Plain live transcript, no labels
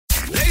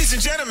Ladies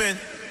and gentlemen,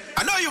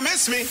 I know you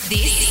miss me.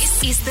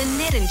 This is the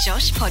Ned and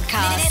Josh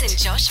podcast. Ned and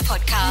Josh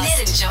podcast.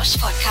 Ned and Josh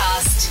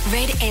podcast.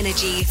 Red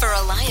Energy for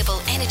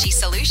reliable energy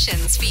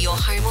solutions for your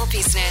home or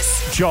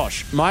business.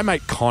 Josh, my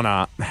mate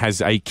Connor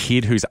has a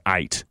kid who's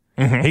 8.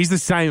 Mm-hmm. He's the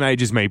same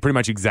age as me, pretty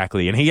much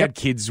exactly. And he had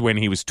kids when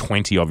he was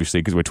 20,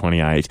 obviously, because we're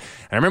 28. And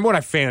I remember when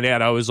I found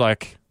out, I was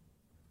like,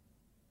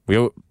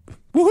 woohoo,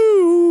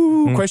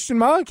 question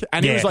mark?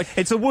 And he was like...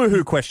 It's a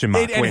woohoo question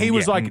mark. And he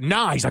was like,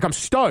 nah, he's like, I'm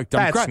stoked.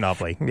 I'm That's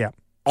lovely, yeah.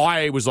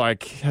 I was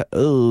like,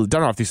 don't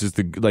know if this is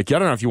I don't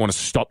know if you want to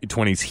stop your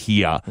 20s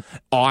here.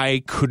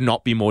 I could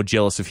not be more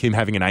jealous of him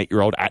having an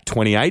 8-year-old at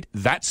 28.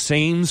 That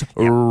seems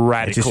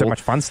radical. It's just so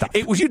much fun stuff.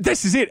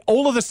 This is it.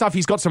 All of the stuff,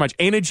 he's got so much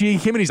energy.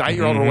 Him and his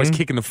 8-year-old are always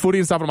kicking the footy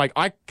and stuff. And I'm like,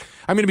 I'm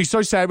going to be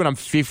so sad when I'm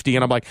 50.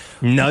 And I'm like,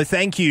 no,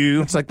 thank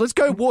you. It's like, let's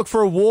go walk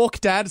for a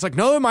walk, Dad. It's like,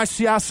 no, my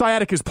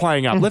sciatica's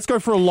playing up. Let's go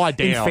for a lie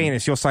down. In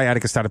fairness, your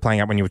sciatica started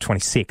playing up when you were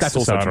 26. That's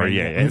also true,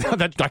 yeah.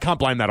 I can't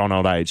blame that on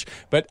old age.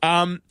 But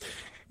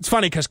it's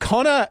funny because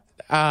Connor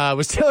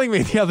was telling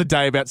me the other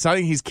day about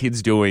something his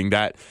kid's doing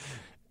that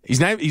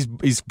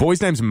his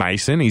boy's name's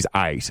Mason. He's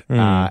 8.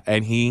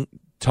 And he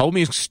told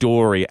me a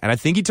story. And I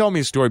think he told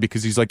me a story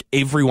because he's like,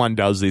 everyone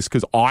does this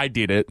because I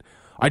did it.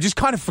 I just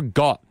kind of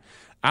forgot.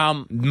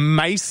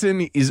 Mason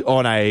is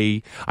on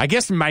I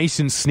guess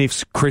Mason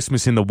sniffs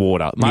Christmas in the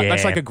water.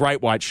 That's like a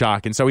great white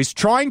shark. And so he's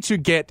trying to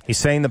get... He's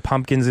seeing the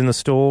pumpkins in the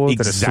store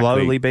that are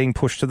slowly being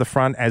pushed to the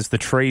front as the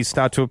trees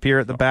start to appear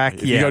at the back.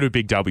 If you go to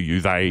Big W,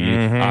 they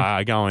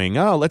are going,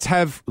 let's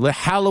have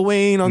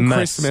Halloween on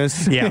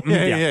Christmas. Yeah,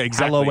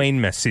 exactly.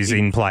 Halloween-mas is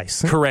in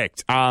place.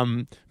 Correct.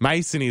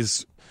 Mason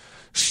is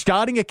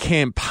starting a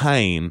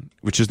campaign,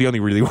 which is the only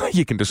really way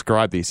you can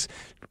describe this,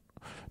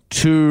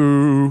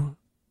 to...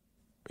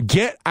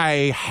 get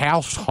a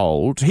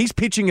household. He's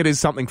pitching it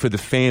as something for the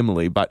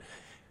family, but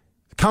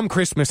come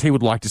Christmas, he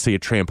would like to see a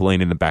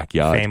trampoline in the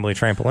backyard. Family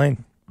trampoline.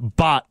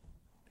 But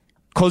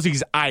because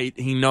he's 8,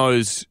 he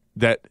knows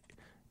that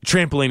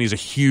trampoline is a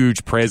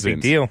huge present.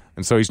 Big deal.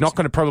 And so he's not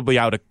going to probably be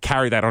able to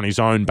carry that on his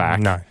own back.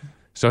 No.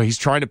 So he's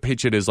trying to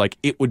pitch it as like,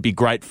 it would be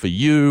great for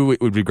you, it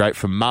would be great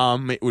for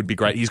Mum, it would be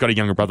great. He's got a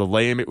younger brother,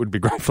 Liam, it would be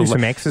great for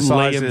some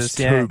exercises. Liam's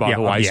too, by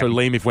the way. Yeah. So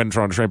Liam, if went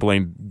on a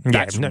trampoline,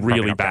 that's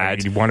really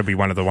bad. You want to be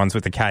one of the ones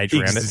with the cage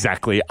around it.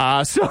 Exactly.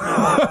 So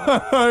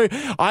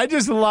I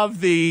just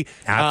love the...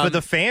 for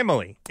the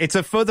family. It's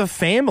for the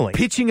family.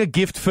 Pitching a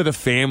gift for the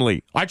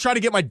family. I tried to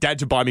get my dad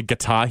to buy me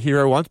Guitar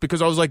Hero once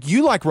because I was like,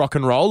 you like rock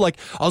and roll? Like,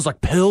 I was like,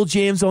 Pearl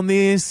Jam's on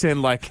this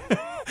and like...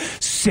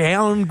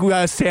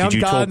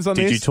 Soundgarden's on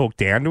this. Did you talk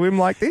down to him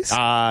like this?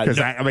 Because,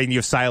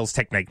 your sales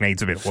technique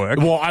needs a bit of work.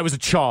 Well, I was a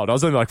child. I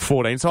was only like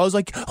 14. So I was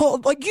like,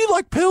 like you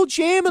like Pearl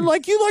Jam and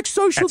like you like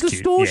Social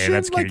Distortion. Cute. Yeah,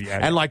 that's cute. Yeah.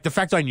 And like the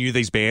fact I knew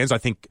these bands, I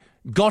think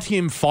got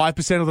him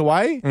 5% of the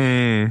way.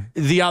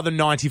 The other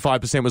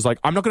 95% was like,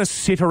 I'm not going to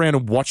sit around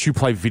and watch you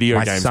play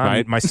video games,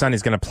 mate. My son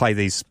is going to play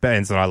these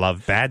bands that I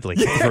love badly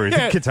through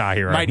Guitar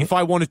Hero. Mate, if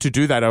I wanted to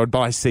do that, I would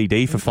buy a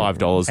CD for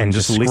 $5 and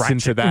just listen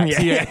to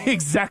that. Yeah,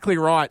 exactly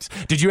right.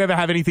 Did you ever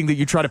have anything that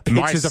you try to pitch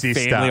as a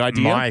family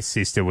idea? My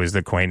sister was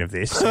the queen of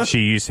this.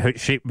 She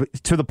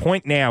to the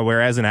point now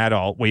where as an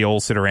adult, we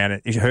all sit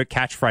around and her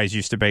catchphrase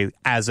used to be,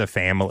 as a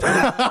family.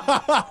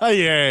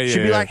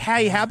 She'd be like,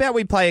 hey, how about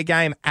we play a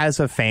game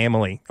as a family?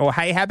 Or,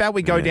 hey, how about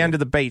we go down to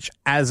the beach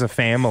as a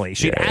family?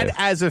 She'd add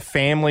as a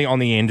family on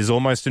the end as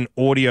almost an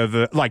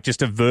audio, like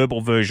just a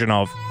verbal version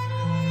of.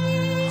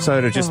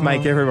 So to just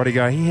make everybody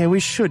go, yeah, we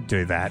should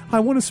do that. I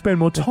want to spend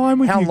more time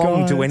with you guys. How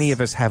long do any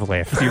of us have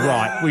left? You're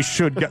right, we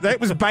should go. That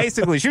was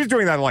basically, she was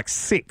doing that at like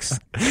 6.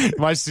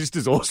 My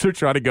sister's also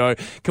trying to go,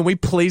 can we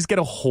please get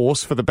a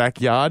horse for the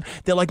backyard?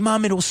 They're like,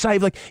 Mum, it'll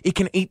save, like, it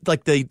can eat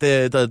like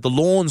the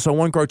lawn so it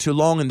won't grow too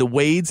long and the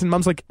weeds. And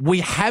Mum's like, we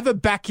have a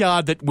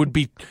backyard that would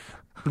be...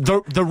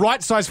 The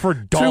right size for a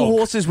dog. 2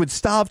 horses would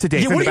starve to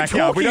death in the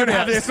backyard. We don't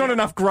have. There's not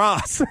enough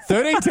grass.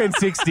 13, 10,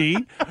 60.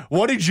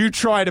 What did you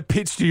try to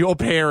pitch to your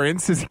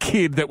parents as a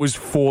kid that was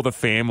for the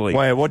family?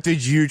 Wait, what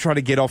did you try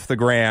to get off the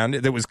ground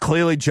that was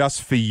clearly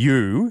just for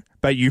you,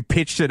 but you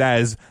pitched it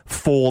as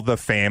for the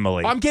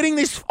family? I'm getting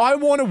this. I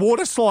want a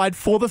water slide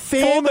for the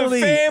family. For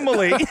the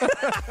family.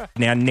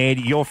 Now,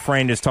 Ned, your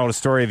friend has told a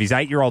story of his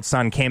 8-year-old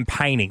son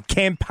campaigning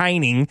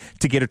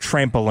to get a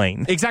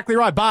trampoline. Exactly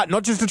right, but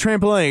not just a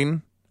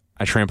trampoline.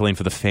 A trampoline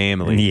for the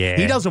family. Yeah.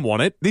 He doesn't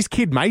want it. This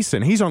kid,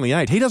 Mason, he's only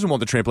 8. He doesn't want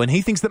the trampoline.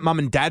 He thinks that Mum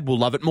and Dad will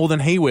love it more than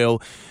he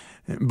will.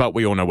 But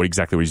we all know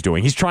exactly what he's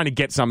doing. He's trying to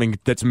get something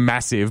that's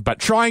massive, but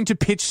trying to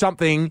pitch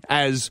something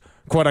as,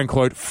 quote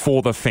unquote,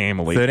 for the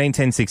family. 13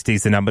 10 60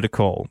 is the number to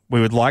call.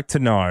 We would like to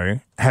know,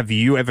 have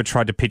you ever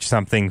tried to pitch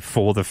something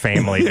for the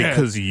family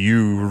because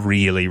you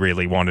really,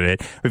 really wanted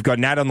it? We've got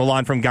Nat on the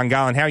line from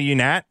Gungahlin. How are you,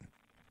 Nat?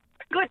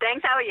 Good,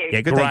 thanks. How are you? Yeah,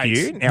 good, thank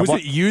you. Now, was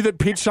it you that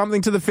pitched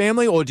something to the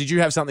family, or did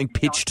you have something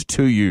pitched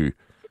to you?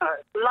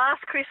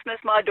 Last Christmas,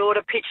 my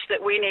daughter pitched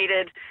that we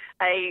needed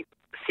a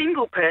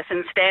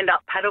single-person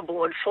stand-up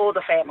paddleboard for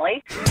the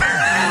family.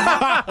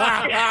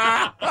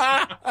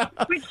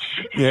 Which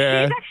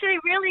she's actually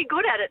really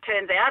good at, it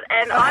turns out.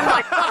 And I'm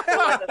like,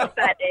 the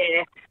fat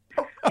air.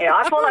 Yeah,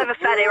 I fall over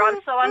fat air. I'm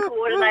so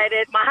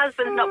uncoordinated. My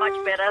husband's not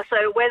much better,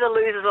 so we're the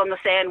losers on the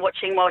sand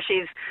watching while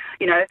she's,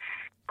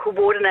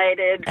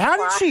 coordinated,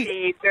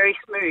 classy, very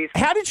smooth.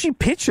 How did she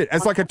pitch it?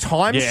 As like a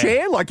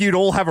timeshare? Like you'd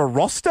all have a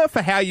roster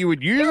for how you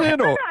would use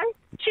it? Or No.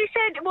 She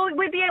said, "Well,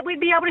 we'd be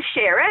able to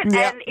share it,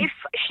 Yeah. and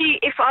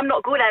if I'm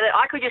not good at it,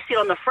 I could just sit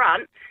on the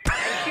front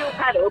and she'll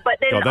paddle." But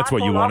then God, that's I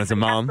what you fall want off as a and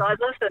mum.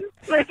 capsizes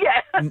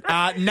and,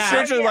 yeah.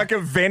 essentially like a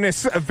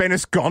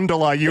Venice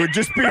gondola, you would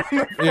just be on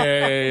the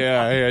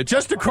Yeah.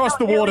 Just across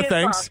the Not water,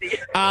 nearly as thanks.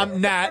 classy.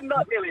 Nat,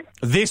 Not really.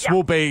 this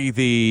will be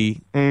the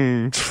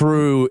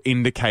true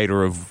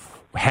indicator of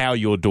how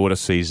your daughter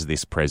sees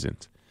this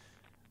present.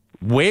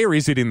 Where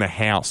is it in the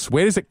house?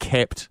 Where is it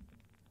kept?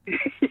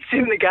 It's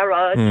in the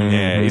garage.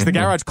 Yeah. Is the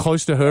garage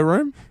close to her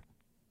room?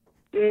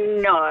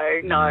 No.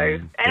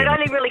 And it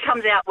only really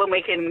comes out when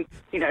we can,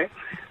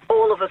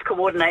 all of us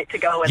coordinate to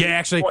go and Yeah,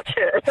 actually. watch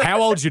her.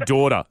 How old's your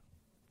daughter?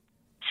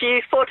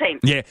 She's 14.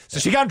 Yeah, so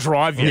she can't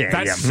drive yet. Yeah,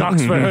 that yeah.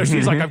 sucks for her.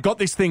 She's like, I've got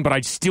this thing, but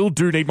I still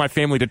do need my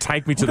family to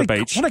take me to the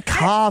beach. What a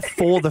car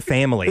for the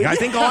family. I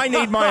think I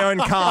need my own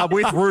car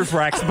with roof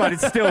racks, but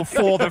it's still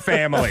for the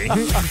family.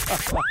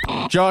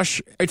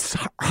 Josh, it's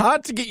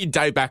hard to get your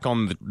day back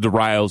on the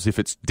rails if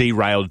it's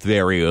derailed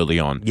very early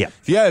on. Yeah.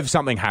 If you have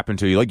something happen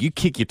to you, like you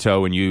kick your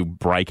toe and you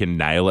break a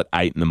nail at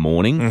 8 in the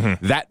morning,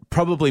 that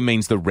probably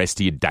means the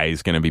rest of your day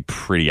is going to be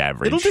pretty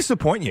average. It'll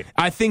disappoint you.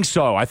 I think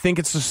so. I think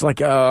it's just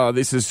like, oh,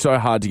 this is so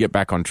hard to get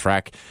back on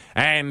track.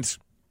 And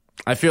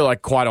I feel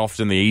like quite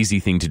often the easy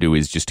thing to do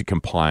is just to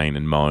complain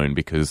and moan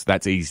because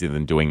that's easier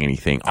than doing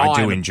anything. I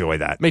do enjoy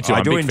that. Me too. I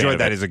I'm a do big fan enjoy of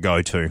that it. as a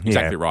go-to.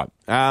 Exactly right.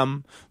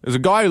 There's a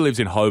guy who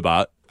lives in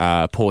Hobart.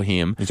 Poor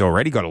him. He's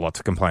already got a lot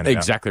to complain about.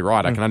 Exactly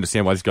right. I can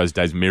understand why this guy's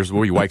day's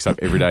miserable. He wakes up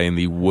every day in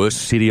the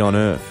worst city on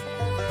earth.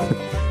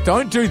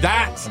 Don't do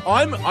that.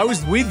 I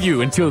was with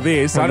you until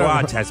this. I I know don't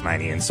I'm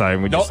Tasmanian, so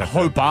we Not just have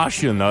to...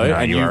 Hobartian though. No,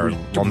 and you are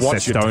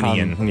watch your tongue.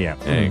 Launcestonian. Yeah.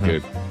 Yeah,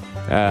 good.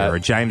 You're a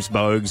James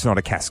Bogues, not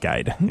a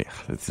Cascade.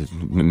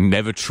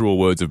 Never truer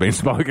words have been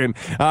spoken.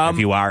 If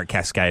you are a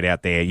Cascade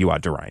out there, you are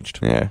deranged.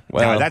 Yeah,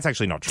 well- no, that's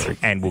actually not true,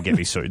 and will get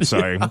me sued.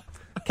 So,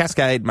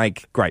 Cascade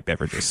make great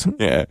beverages.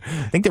 Yeah.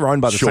 I think they're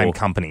owned by the Sure. same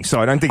company,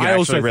 so I don't think it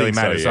also actually really think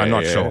so, matters. yeah, I'm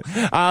not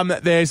yeah. sure.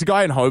 There's a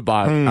guy in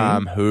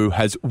Hobart who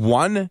has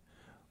won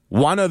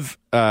one of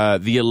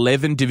the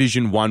 11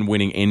 Division 1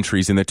 winning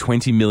entries in the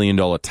 $20 million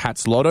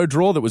Tats Lotto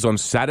draw that was on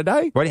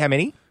Saturday. What? How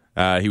many?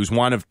 He was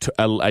one of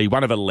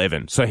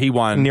 11, so he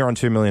won Near on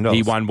 $2 million.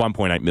 He won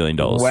 $1.8 million.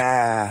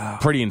 Wow,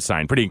 Pretty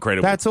insane, pretty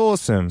incredible. that's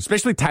awesome.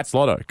 Especially Tats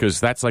Lotto because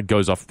that's like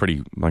goes off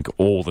pretty like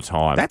all the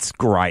time. That's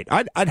great.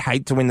 I'd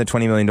hate to win the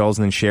 $20 million and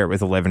then share it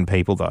with 11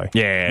 people, though.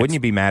 Yeah, Wouldn't you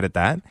be mad at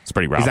that? It's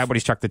pretty rough. Is that what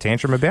he's chucked the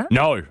tantrum about?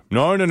 No.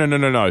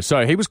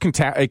 So he was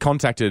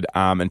contacted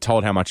and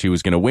told how much he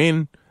was going to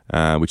win,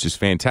 which is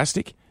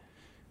fantastic.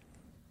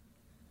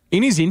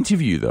 In his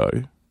interview,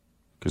 though,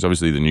 because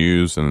obviously the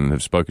news and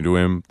have spoken to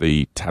him,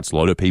 the Tats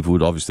Lotto people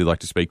would obviously like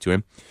to speak to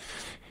him.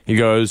 He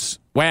goes,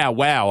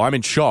 wow, I'm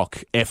in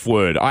shock, F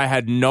word. I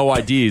had no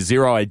idea,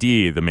 zero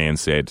idea, the man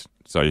said.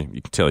 So you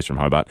can tell he's from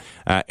Hobart.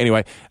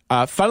 Anyway,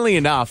 funnily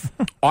enough,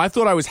 I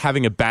thought I was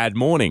having a bad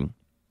morning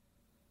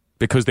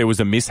because there was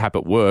a mishap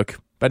at work,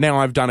 but now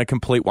I've done a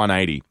complete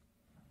 180.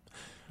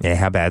 Yeah,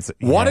 how bad's it?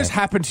 What Yeah. has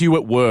happened to you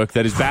at work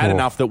that is bad Oh.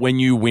 enough that when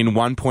you win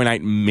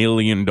 $1.8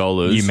 million,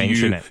 You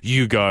mention it.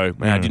 You go,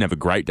 man, I didn't have a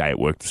great day at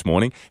work this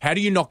morning. How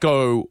do you not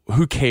go,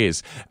 who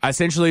cares?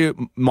 Essentially,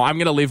 I'm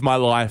going to live my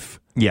life.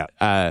 Yeah.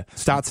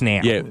 Starts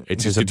now. Yeah,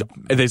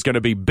 there's going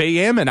to be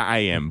BM and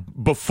AM,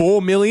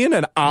 before million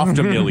and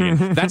after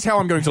million. That's how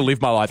I'm going to live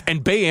my life.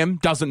 And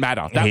BM doesn't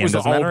matter. That AM was the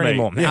doesn't old matter me.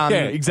 anymore. Yeah,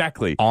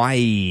 exactly.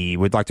 I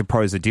would like to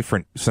pose a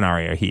different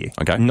scenario here.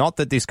 Okay. Not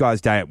that this guy's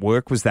day at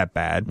work was that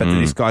bad, but that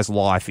this guy's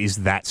life is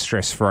that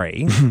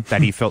stress-free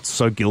that he felt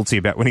so guilty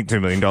about winning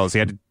 $2 million. He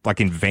had to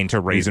invent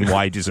a reason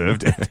why he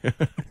deserved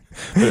it.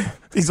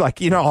 He's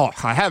like,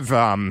 I have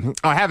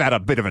had a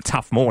bit of a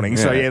tough morning,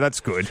 so yeah, that's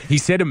good. He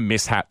said a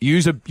mishap.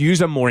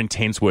 Use a more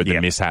intense word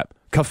than mishap.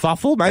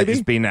 Kerfuffle, maybe?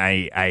 It's been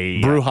a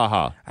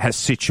brouhaha. A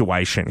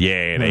situation.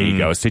 Yeah, there you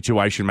go. A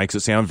situation makes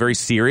it sound very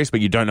serious, but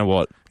you don't know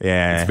what.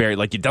 Yeah. It's very,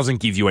 it doesn't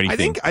give you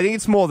anything. I think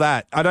it's more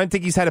that. I don't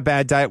think he's had a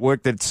bad day at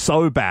work that's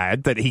so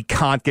bad that he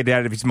can't get it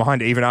out of his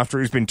mind even after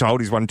he's been told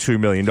he's won $2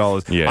 million.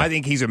 Yeah. I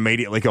think he's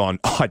immediately gone,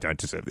 I don't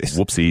deserve this.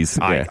 Whoopsies.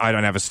 Yeah. I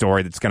don't have a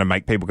story that's going to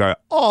make people go,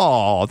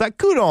 oh, that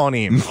good on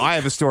him. I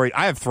have a story.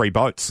 I have 3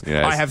 boats.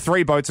 Yes. I have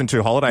 3 boats and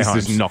 2 holiday homes.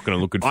 This is not going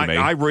to look good for me.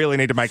 I really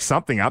need to make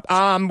something up.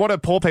 What do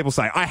poor people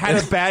say? I had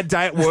a bad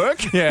day at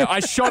work. Yeah,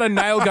 I shot a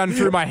nail gun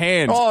through my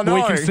hand. Oh, no.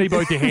 We can see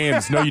both your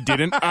hands. No, you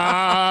didn't.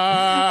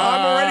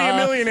 I'm already a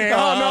millionaire.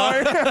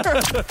 Oh,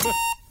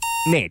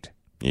 no. Ned.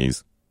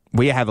 Yes.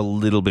 We have a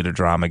little bit of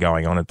drama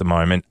going on at the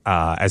moment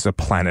as a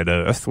planet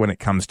Earth when it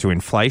comes to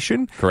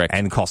inflation Correct.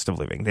 and cost of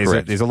living.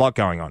 Correct. There's a lot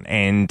going on.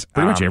 And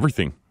Pretty much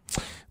everything.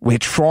 we're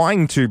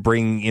trying to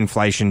bring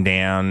inflation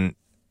down,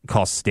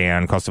 costs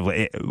down,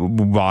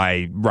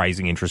 by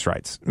raising interest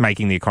rates,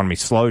 making the economy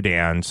slow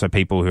down so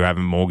people who have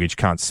a mortgage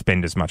can't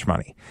spend as much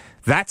money.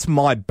 That's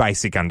my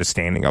basic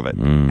understanding of it.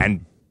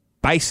 And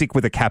basic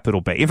with a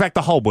capital B. In fact,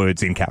 the whole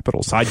word's in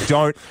capitals. I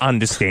don't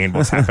understand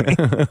what's happening.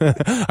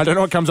 I don't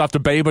know what comes after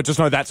B, but just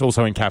know that's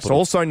also in capitals.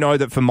 Also know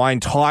that for my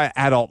entire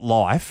adult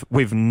life,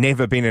 we've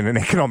never been in an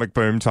economic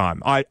boom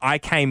time. I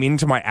came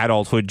into my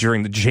adulthood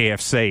during the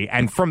GFC,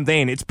 and from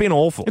then, it's been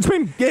awful.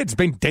 It's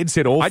been dead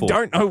set awful. I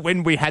don't know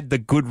when we had the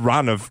good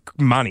run of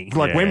money.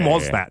 Like, when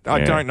was that?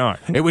 I don't know.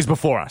 It was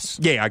before us.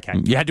 Yeah, okay.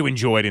 You had to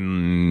enjoy it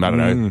in, I don't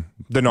know.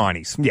 The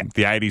 90s. Yeah.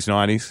 The 80s,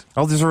 90s.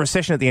 Oh, there's a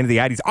recession at the end of the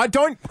 80s. I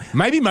don't...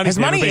 Maybe money's Has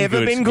money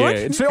ever been good?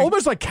 Yeah, it's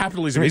almost like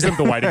capitalism isn't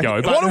the way to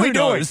go. But what are we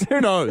doing?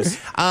 Who knows?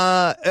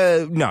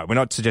 No, we're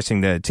not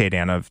suggesting the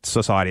teardown of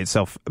society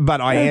itself, but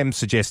I am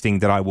suggesting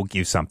that I will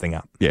give something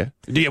up. Yeah.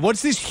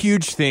 What's this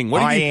huge thing?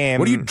 What are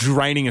you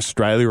draining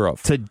Australia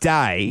of?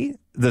 Today,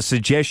 the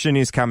suggestion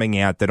is coming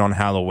out that on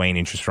Halloween,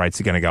 interest rates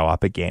are going to go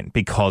up again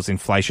because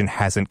inflation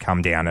hasn't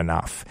come down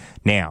enough.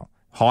 Now,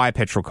 higher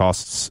petrol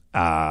costs,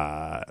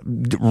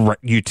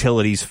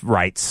 utilities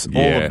rates,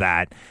 all of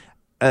that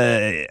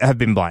have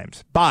been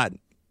blamed. But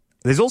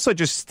there's also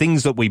just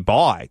things that we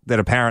buy that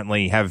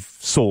apparently have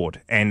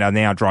soared and are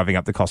now driving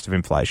up the cost of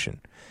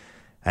inflation.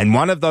 And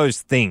one of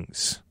those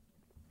things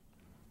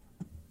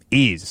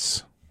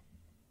is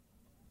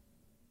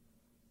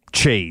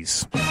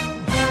cheese.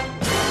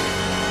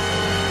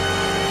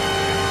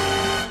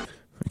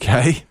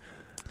 Okay.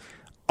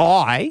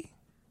 I,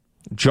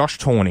 Josh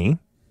Tawney,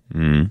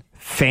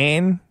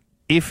 fan,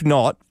 if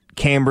not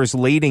Canberra's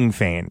leading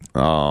fan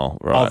of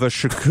a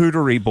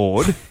charcuterie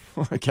board,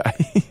 okay,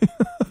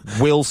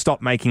 will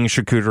stop making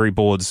charcuterie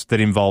boards that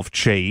involve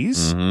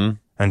cheese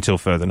until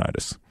further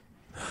notice.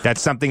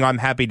 That's something I'm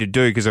happy to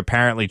do because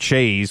apparently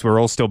cheese,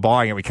 we're all still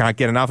buying it. We can't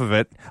get enough of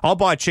it. I'll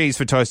buy cheese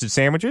for toasted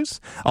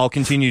sandwiches. I'll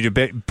continue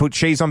to put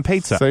cheese on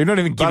pizza. So you're not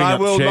even giving up cheese.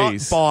 But I will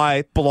not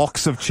buy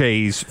blocks of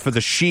cheese for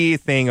the sheer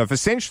thing of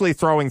essentially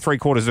throwing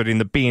 3/4 of it in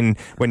the bin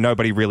when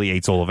nobody really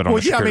eats all of it on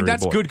the charcuterie board.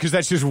 That's good because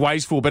that's just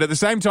wasteful. But at the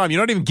same time,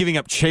 you're not even giving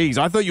up cheese.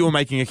 I thought you were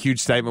making a huge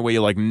statement where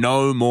you're like,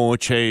 no more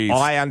cheese.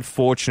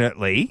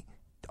 Unfortunately...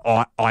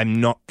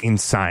 I'm not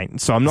insane,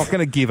 so I'm not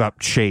going to give up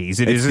cheese.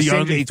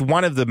 It's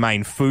one of the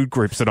main food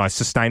groups that I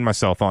sustain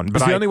myself on.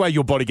 But it's the only way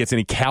your body gets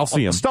any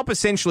calcium. Stop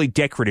essentially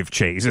decorative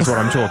cheese is what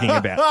I'm talking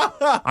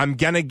about. I'm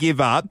going to give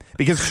up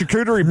because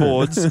charcuterie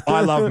boards,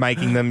 I love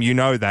making them. You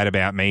know that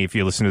about me if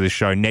you listen to this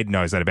show. Ned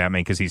knows that about me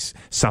because he's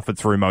suffered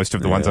through most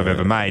of the ones I've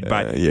ever made.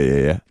 But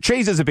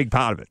cheese is a big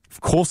part of it.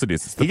 Of course it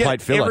is. It's the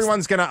plate filler.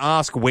 Everyone's going to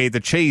ask where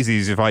the cheese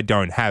is if I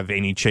don't have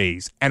any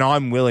cheese. And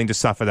I'm willing to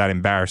suffer that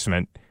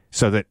embarrassment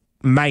so that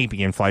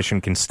maybe inflation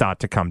can start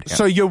to come down.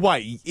 So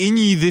in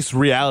this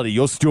reality,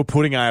 you're still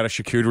putting out a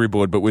charcuterie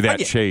board, but without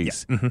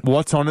cheese. Yeah. Mm-hmm.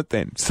 What's on it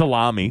then?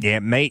 Salami. Yeah,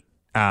 meat,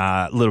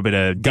 a little bit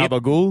of dip,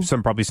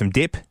 gabagool, probably some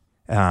dip.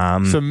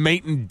 Some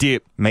meat and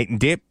dip.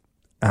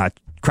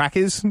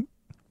 Crackers.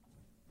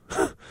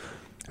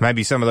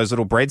 Maybe some of those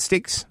little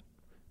breadsticks.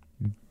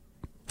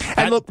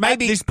 And look,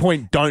 maybe at this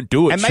point, don't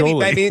do it. And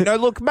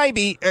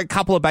maybe a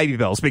couple of Baby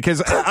Bells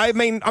because I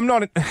mean, I'm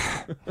not.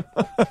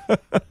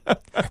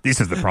 This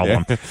is the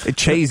problem.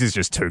 Cheese is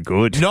just too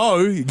good. No,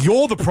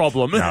 you're the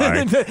problem.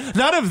 No.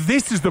 None of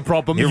this is the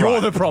problem.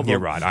 You're the problem. You're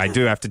right. I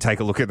do have to take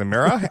a look at the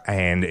mirror,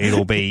 and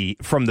it'll be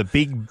from the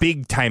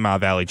big Tamar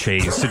Valley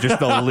cheese to just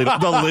the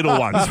little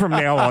ones from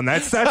now on.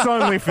 That's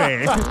only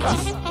fair.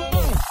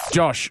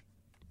 Josh,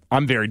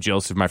 I'm very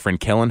jealous of my friend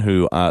Kellen,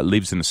 who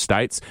lives in the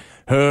States.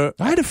 I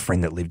had a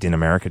friend that lived in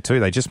America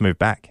too. They just moved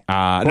back.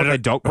 Brought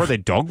their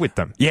dog with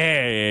them.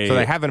 Yeah. So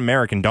they have an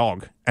American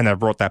dog, and they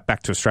brought that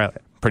back to Australia.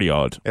 Pretty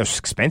odd. It was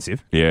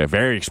expensive. Yeah,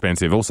 very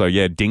expensive. Also,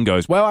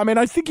 dingoes. Well, I mean,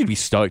 I think you'd be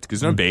stoked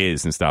because no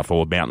bears and stuff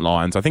or mountain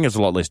lions. I think it's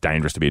a lot less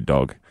dangerous to be a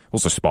dog.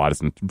 Also,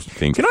 spiders and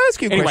things. Can I ask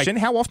you a question?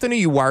 How often are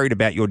you worried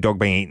about your dog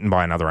being eaten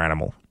by another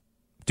animal?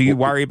 Do you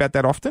worry about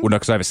that often? Well, no,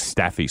 because I have a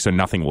staffy, so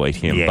nothing will eat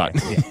him. Yeah,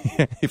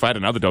 but if I had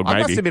another dog, maybe.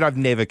 I must admit, I've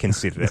never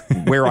considered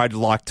it, where I'd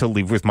like to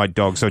live with my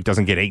dog so it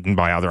doesn't get eaten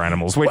by other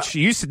animals, which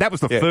you said, that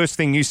was the first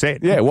thing you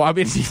said. Yeah, well, I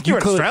mean,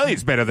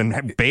 Australia's better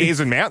than bears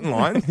and mountain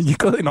lions. You're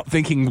clearly not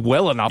thinking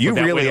well enough about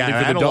really where to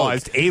live with a dog.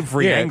 analysed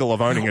every angle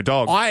of owning a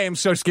dog. I am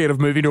so scared of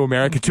moving to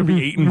America to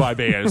be eaten by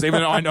bears,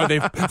 even though I know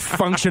they're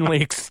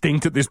functionally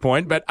extinct at this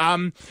point. But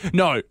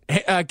no,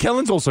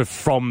 Kellen's also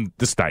from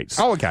the States.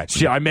 Oh, okay.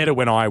 I met her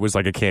when I was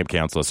like a camp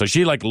counselor, so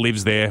she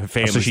lives there. Her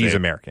family's so she's there.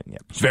 American. Yeah,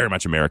 she's very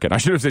much American. I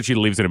should have said she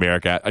lives in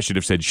America. I should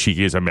have said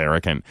she is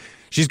American.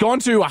 She's gone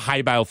to a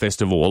hay bale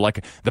festival,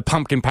 like the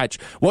pumpkin patch.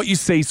 What you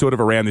see sort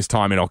of around this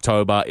time in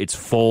October, it's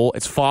fall.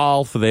 It's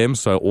fall for them,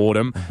 so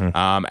autumn.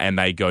 Mm-hmm. And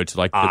they go to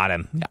like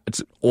autumn.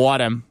 It's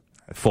autumn.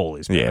 Fall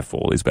is better. Yeah,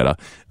 fall is better.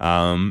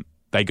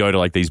 They go to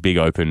like these big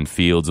open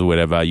fields or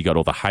whatever. You got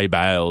all the hay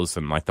bales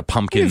and like the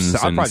pumpkins.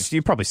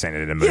 You've probably seen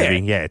it in a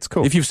movie. Yeah, it's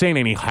cool. If you've seen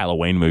any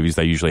Halloween movies,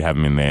 they usually have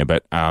them in there.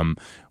 But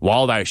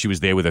while she was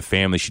there with her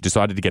family, she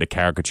decided to get a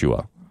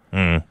caricature.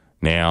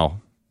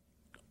 Now,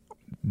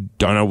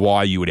 don't know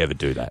why you would ever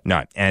do that.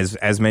 No,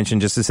 as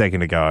mentioned just a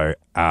second ago,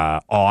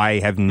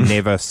 I have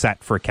never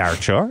sat for a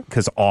caricature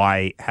because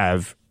I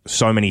have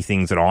so many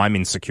things that I'm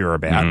insecure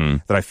about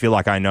that I feel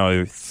like I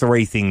know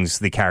 3 things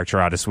the character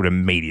artist would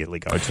immediately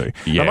go to.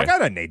 Yeah. I'm like, I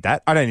don't need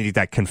that. I don't need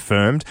that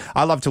confirmed.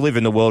 I love to live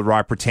in the world where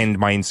I pretend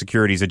my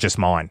insecurities are just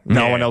mine.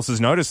 No one else has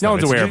noticed them. No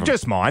one's aware of them.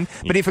 Just mine.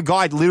 But if a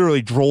guy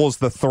literally draws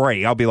the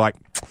 3, I'll be like,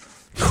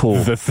 cool.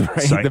 The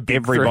 3. So the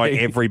big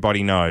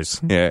everybody knows.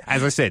 Yeah.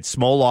 As I said,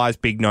 small eyes,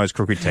 big nose,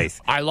 crooked teeth.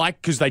 I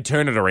like because they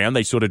turn it around.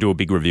 They sort of do a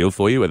big reveal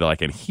for you where they're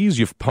like, and here's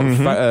your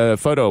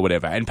photo or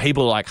whatever. And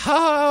people are like,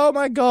 oh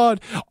my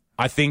God.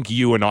 I think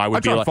you and I would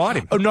I'd be try like, and fight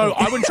him. Oh, no,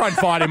 I wouldn't try and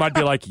fight him. I'd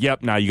be like,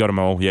 yep, no, you got them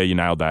all. Yeah, you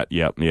nailed that.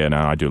 Yep, yeah, no,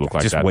 I do look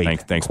like Just that. weep.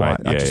 Thanks,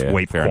 Quiet. mate. Yeah, just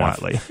weep fair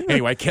quietly. enough.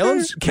 Anyway,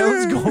 Kellen's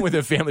gone with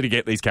her family to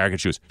get these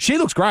caricatures. She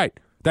looks great.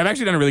 They've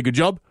actually done a really good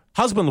job.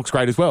 Husband looks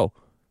great as well.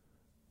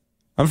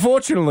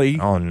 Unfortunately,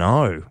 Oh,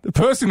 no. the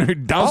person who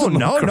doesn't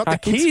look not the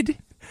great-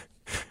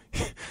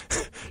 kid.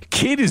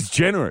 Kid is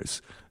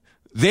generous.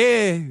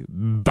 Their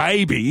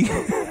baby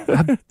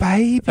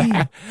Baby.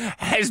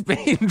 has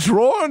been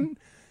drawn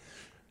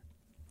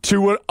to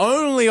what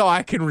only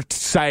I can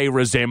say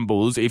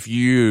resembles if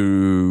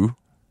you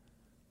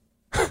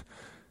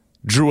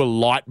drew a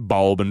light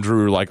bulb and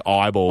drew like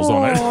eyeballs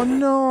on it. Oh,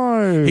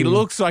 no. He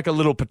looks like a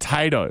little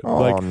potato.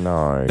 Oh,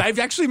 no. They've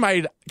actually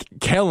made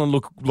Kellen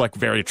look like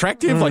very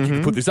attractive. Like you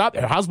can put this up.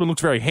 Her husband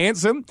looks very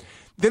handsome.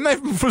 Then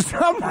they've, for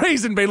some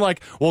reason, been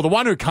like, well, the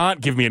one who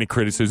can't give me any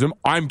criticism,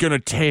 I'm going to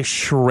tear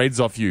shreds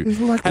off you.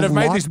 Like and have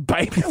made this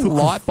baby look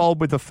light bulb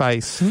with a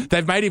face.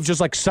 They've made him just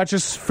like such a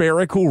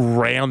spherical,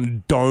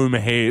 round dome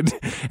head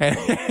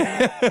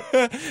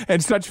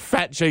and such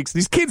fat cheeks.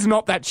 This kid's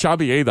not that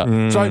chubby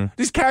either. So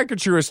this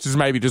caricaturist has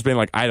maybe just been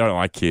like, I don't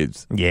like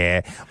kids.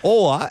 Yeah.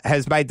 Or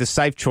has made the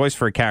safe choice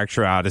for a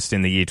caricature artist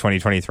in the year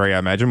 2023, I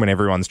imagine, when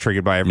everyone's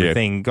triggered by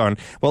everything, gone,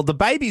 well, the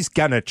baby's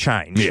going to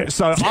change. Yeah.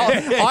 So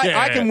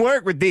I can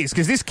work with this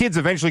because this kid's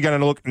eventually going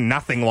to look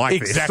nothing like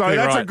Exactly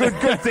this. So that's right. a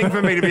good thing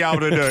for me to be able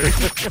to do.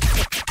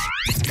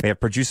 We have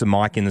producer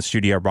Mike in the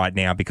studio right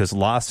now because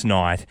last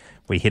night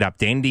we hit up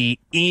Dendy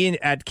in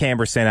at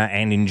Canberra Centre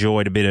and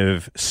enjoyed a bit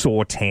of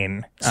Saw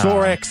 10.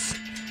 Saw X,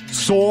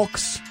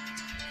 Sawks.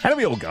 How do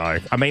we all go?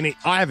 I mean,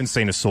 I haven't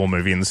seen a Saw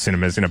movie in the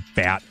cinemas in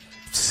about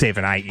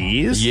 7-8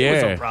 years. Yeah.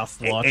 It's a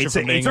rough watch, It's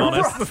if I'm being a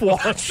honest. rough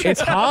watch.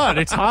 It's hard.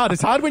 It's hard.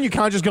 It's hard when you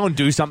can't just go and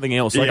do something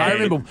else. Like, Yeah. I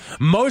remember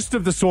most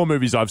of the Saw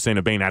movies I've seen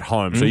have been at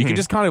home. So you can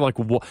just kind of like,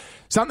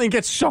 something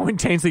gets so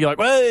intense that you're like,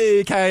 well,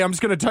 okay, I'm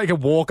just going to take a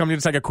walk. I'm going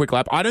to take a quick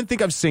lap. I don't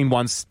think I've seen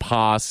one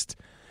past.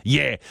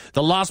 Yeah.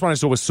 The last one I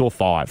saw was Saw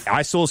 5.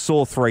 I saw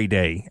Saw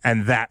 3D,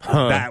 and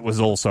that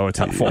was also a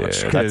tough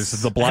watch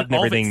because the blood and Of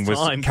everything its was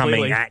time, coming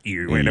clearly. at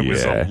you, and it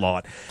was a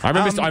lot. I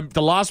remember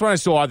the last one I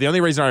saw. The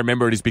only reason I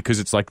remember it is because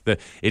it's like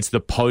it's the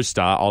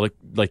poster.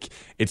 Like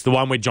it's the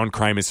one where John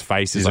Kramer's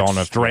face is Is like on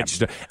a-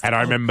 stretched, and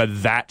I remember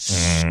that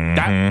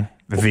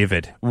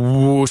Vivid.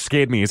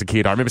 scared me as a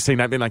kid. I remember seeing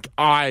that, being like,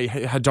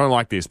 I don't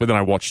like this, but then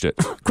I watched it.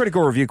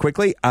 Critical review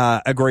quickly.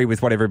 Agree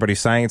with what everybody's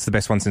saying. It's the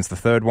best one since the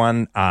third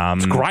one.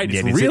 It's great.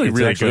 It's really, it's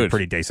really actually good. a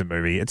pretty decent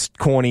movie. It's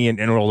corny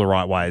in all the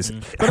right ways.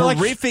 But like-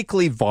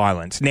 horrifically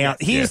violent. Now,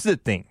 here's the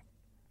thing.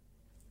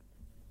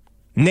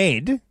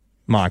 Ned,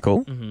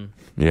 Michael,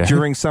 Yeah.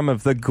 during some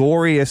of the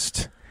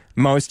goriest,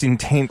 most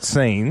intense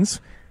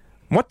scenes,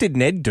 what did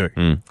Ned do?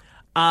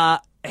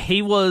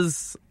 He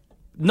was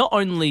not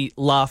only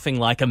laughing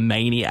like a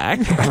maniac,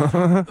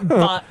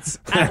 but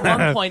at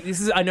one point,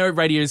 I know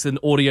radio is an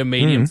audio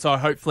medium, so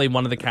hopefully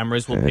one of the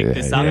cameras will pick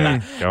this up. yeah.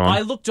 But Go on.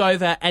 I looked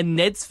over and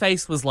Ned's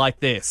face was like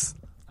this.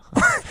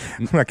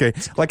 like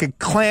a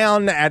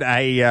clown at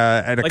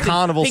a Like the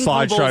carnival ping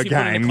pong balls sideshow you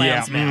put in a game.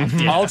 clown's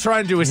mouth. Yeah. I'll try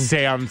and do a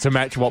sound to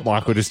match what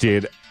Michael just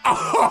did.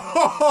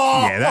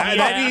 Yeah,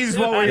 that is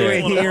what we were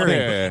Yeah. hearing.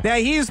 Yeah. Now,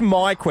 here's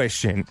my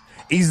question.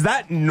 Is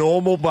that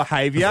normal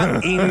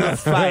behaviour in the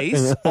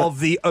face of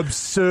the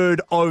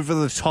absurd,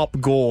 over-the-top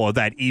gore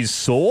that is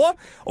Saw,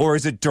 or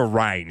is it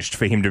deranged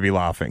for him to be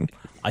laughing?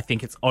 I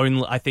think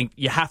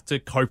you have to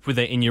cope with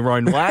it in your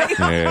own way.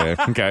 Yeah.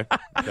 Okay.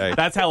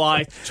 That's how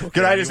I took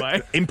Could it I just,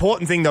 anyway.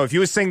 important thing, though, if you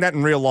were seeing that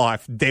in real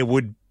life, there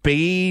would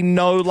be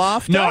no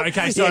laughter? No.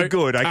 Okay. So yeah,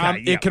 good.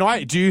 Okay. Yeah. Can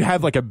I? Do you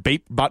have like a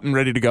beep button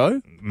ready to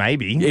go?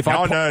 Maybe. If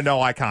I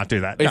no, I can't do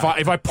that. If No.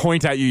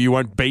 I you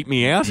won't beat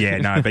me out. Yeah,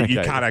 no, but you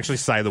Okay. can't actually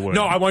say the word.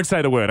 No, I won't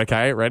say the word,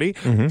 okay? Ready?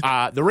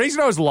 The reason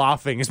I was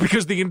laughing is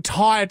because the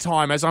entire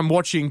time as I'm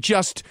watching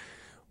just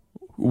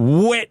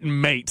wet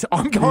meat,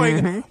 I'm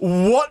going,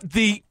 what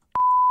the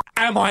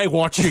am I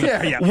watching?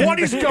 Yeah. What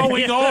is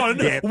going on?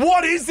 Yeah.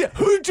 What is it?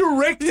 Who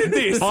directed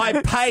this?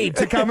 I paid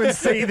to come and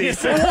see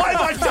this. Why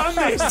have I done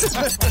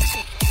this?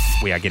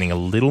 We are getting a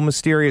little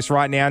mysterious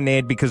right now,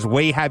 Ned, because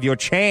we have your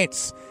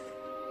chance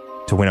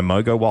to win a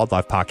Mogo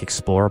Wildlife Park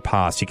Explorer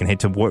Pass. You can head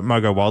to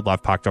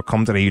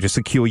mogowildlifepark.com.au to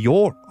secure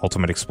your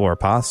Ultimate Explorer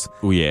Pass.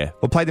 Oh, yeah.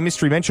 We'll play the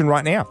mystery mention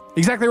right now.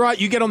 Exactly right.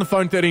 You get on the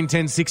phone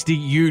 131060.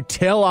 You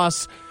tell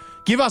us,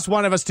 give us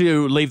one of us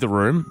to leave the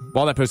room.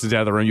 While that person's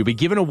out of the room, you'll be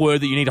given a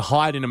word that you need to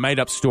hide in a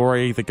made-up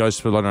story that goes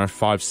for, I don't know,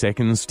 5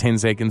 seconds, 10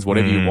 seconds,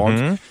 whatever you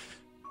want.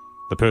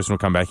 The person will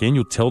come back in.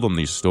 You'll tell them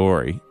this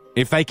story.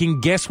 If they can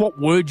guess what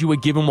word you were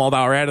given while they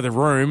were out of the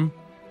room,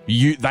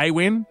 They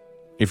win.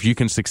 If you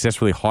can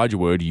successfully hide your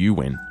word, you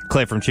win.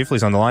 Claire from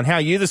Chifley's on the line. How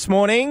are you this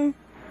morning?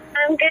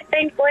 I'm good,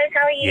 thanks, boys.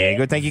 How are you? Yeah,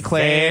 good. Thank you,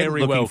 Claire.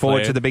 Very Looking well, forward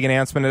Claire. to the big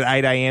announcement at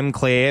 8 a.m,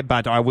 Claire.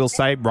 But I will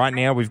say right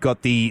now we've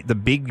got the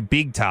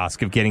big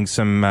task of getting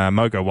some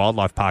Mogo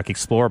Wildlife Park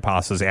Explorer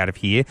passes out of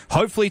here,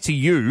 hopefully to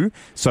you.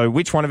 So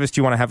which one of us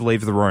do you want to have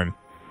leave the room?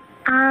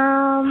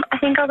 I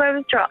think I'll go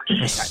with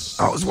Josh.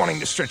 I was wanting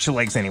to stretch your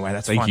legs anyway.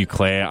 That's Thank fine. you,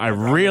 Claire. I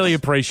really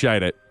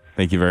appreciate it.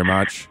 Thank you very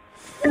much.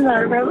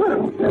 Not a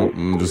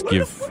problem.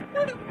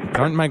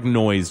 Don't make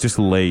noise. Just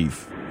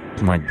leave.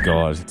 Oh my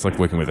God, it's like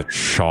working with a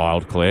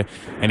child, Claire.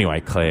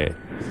 Anyway, Claire,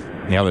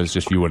 now that it's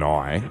just you and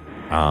I,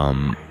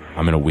 I'm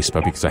going to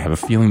whisper because I have a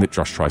feeling that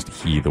Josh tries to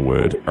hear the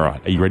word. All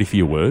right, are you ready for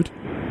your word?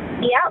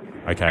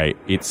 Yep. Okay,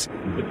 it's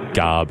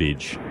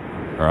garbage.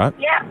 All right?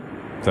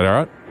 Yep. Is that all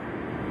right?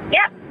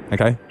 Yep.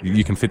 Okay,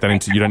 you can fit that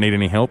into, you don't need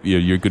any help.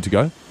 You're good to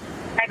go?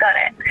 I got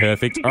it.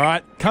 Perfect. All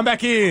right, come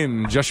back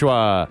in,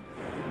 Joshua.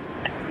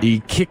 He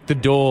kicked the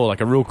door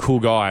like a real cool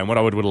guy, and what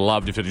I would have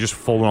loved if it had just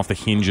fallen off the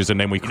hinges, and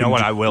then we couldn't,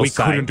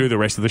 couldn't do the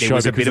rest of the show. There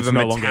was a because bit of it's a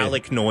no longer-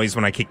 metallic noise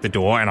when I kicked the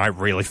door, and I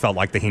really felt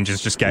like the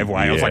hinges just gave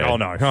way. I was like, Yeah. oh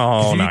no,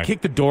 oh If no. you kick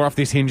the door off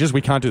these hinges,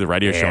 we can't do the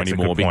radio show it's a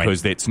anymore good point.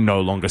 because it's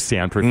no longer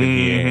soundproof in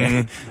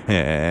here.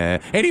 Yeah.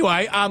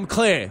 Anyway,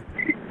 Claire,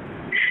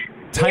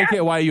 take it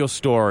away your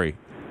story.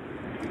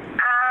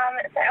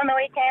 So on the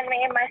weekend, me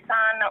and my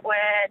son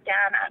were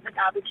down at the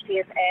garbage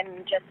tip and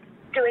just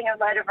doing a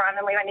load of run,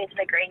 and we went into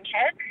the green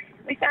shed.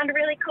 We found a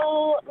really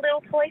cool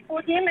little toy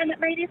for him, and it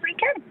made his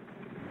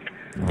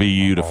weekend.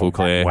 Beautiful,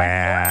 Claire.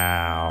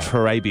 Wow.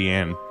 Très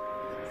bien.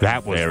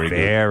 That was Very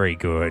very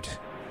good.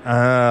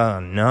 Oh,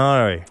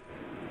 no.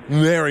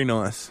 Very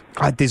nice.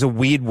 There's a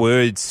weird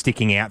word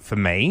sticking out for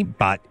me,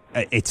 but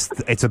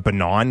it's a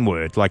benign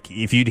word. Like,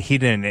 if you'd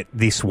hidden it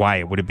this way,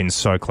 it would have been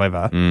so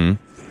clever.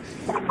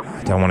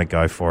 I don't want to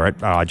go for it.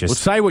 Well,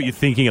 say what you're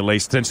thinking at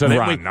least. And so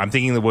run. I'm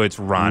thinking the words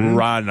run.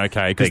 Run,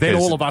 okay. Because then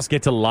all of us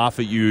get to laugh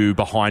at you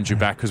behind your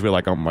back because we're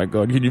like, oh my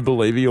God, can you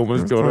believe he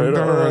almost got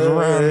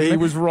it? He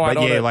was right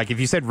But on yeah, it. like if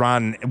you said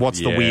run, what's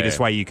the Yeah. weirdest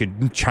way you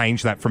could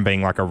change that from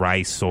being like a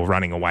race or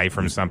running away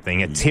from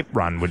something? A tip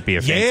run would be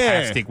a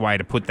fantastic way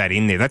to put that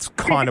in there. That's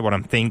kind of what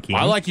I'm thinking.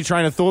 I like your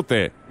train of thought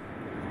there.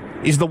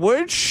 Is the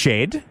word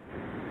shed?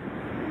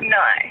 No.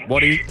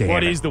 What is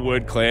it. the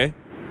word, Claire?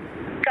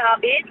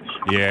 Garbage.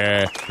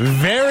 Yeah.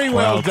 Very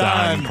well, Well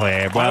done,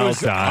 Claire. Well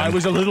done. I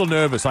was a little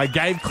nervous. I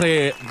gave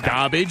Claire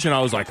garbage, and I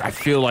was like, I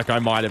feel like I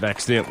might have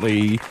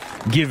accidentally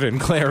given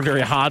Claire a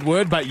very hard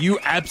word, but you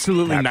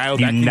absolutely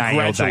nailed that. You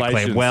nailed that,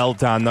 Congratulations. Claire. Well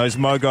done. Those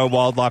Mogo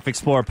Wildlife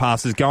Explorer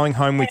passes going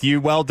home with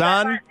you. Well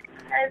done.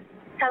 Guys,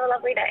 have a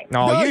lovely day.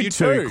 Oh, No, you you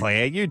too, too.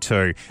 Claire. You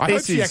too. I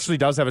hope she actually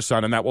does have a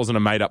son, and that wasn't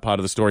a made-up part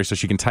of the story, so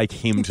she can take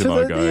him to the,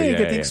 Mogo. yeah,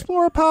 get the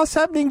Explorer pass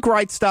happening.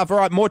 Great stuff. All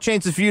right, more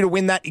chances for you to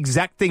win that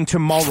exact thing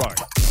tomorrow.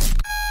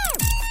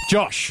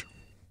 Josh,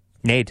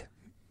 Ned.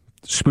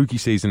 spooky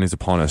season is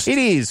upon us. It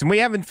is, and we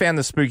haven't found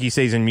the spooky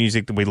season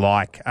music that we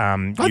like.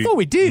 I thought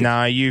we did.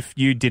 No, you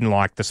didn't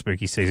like the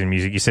spooky season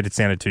music. You said it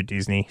sounded too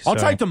Disney. I'll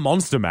so- take the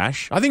Monster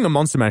Mash. I think the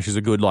Monster Mash is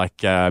a good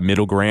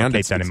middle ground.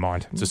 Keep that in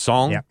mind. It's a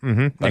song. Yeah. But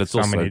Next it's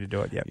time also, we need to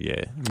do it. Yeah.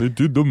 Yeah. They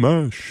did the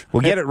mash.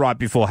 We'll get it right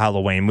before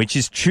Halloween, which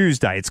is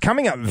Tuesday. It's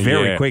coming up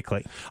very Yeah.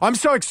 quickly. I'm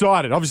so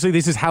excited. Obviously,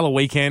 this is Halloween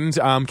weekend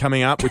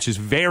coming up, which is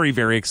very,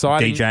 very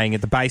exciting. DJing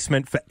at the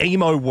basement for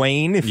Emo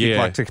Ween if you'd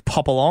Yeah. like to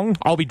pop along.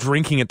 I'll be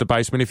drinking at the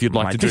basement if you'd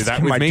like to do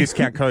that with my me.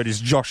 discount code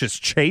is Josh is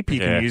cheap. You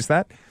Yeah. can use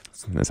that.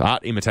 That's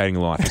art imitating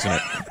life, isn't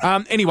it?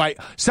 Anyway,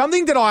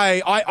 something that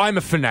I'm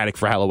a fanatic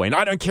for Halloween.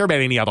 I don't care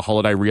about any other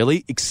holiday,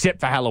 really, except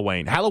for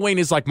Halloween. Halloween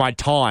is like my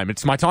time.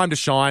 It's my time to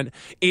shine.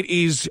 It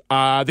is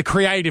the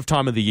creative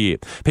time of the year.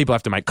 People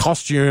have to make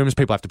costumes.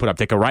 People have to put up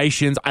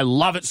decorations. I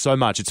love it so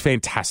much. It's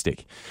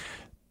fantastic.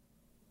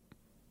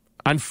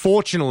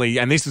 Unfortunately,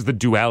 and this is the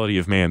duality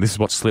of man, this is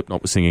what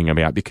Slipknot was singing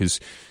about, because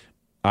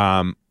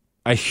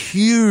a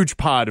huge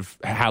part of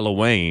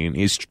Halloween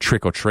is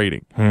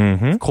trick-or-treating.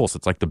 Mm-hmm. Of course,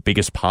 it's like the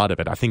biggest part of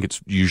it. I think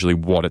it's usually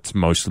what it's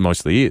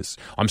mostly is.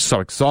 I'm so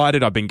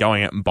excited. I've been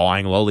going out and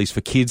buying lollies for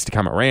kids to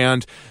come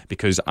around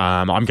because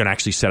I'm going to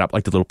actually set up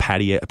like the little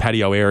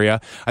patio area.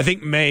 I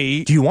think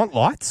Do you want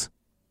lights?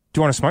 Do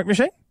you want a smoke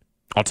machine?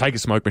 I'll take a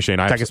smoke machine.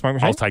 Take a smoke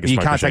machine? I'll take a You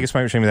smoke can't machine. take a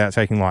smoke machine without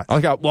taking lights.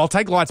 I'll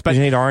take lights, but But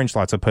you need orange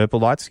lights or purple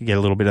lights. You get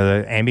a little bit of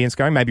the ambience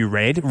going. Maybe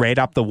red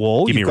up the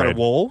wall. Give me You've got red. a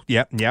wall.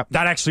 Yep.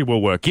 that actually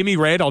will work. Give me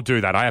red. I'll do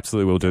that. I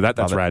absolutely will do that.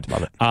 That's Love it, rad.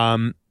 love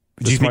it.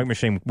 Do The you smoke think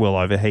machine will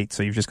overheat,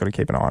 so you've just got to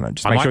keep an eye on it.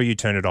 Just I make might- sure you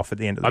turn it off at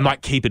the end of the I day.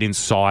 might keep it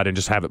inside and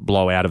just have it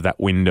blow out of that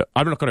window?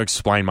 I'm not going to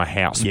explain my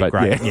house, Yeah, but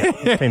great. yeah.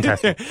 Yeah,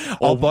 fantastic.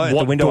 Or Or blow out the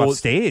what window doors-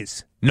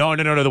 upstairs. No,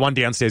 the one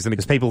downstairs.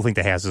 Because people think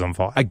the house is on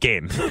fire.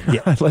 Again.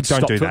 Yeah, Let's don't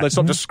stop, do that. Let's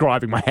stop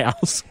describing my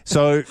house.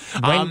 So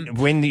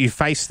when you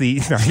face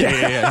the...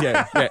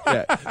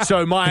 Yeah.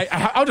 So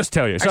I'll just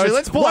tell you. So Actually,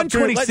 let's pull up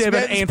 127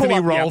 let's Anthony pull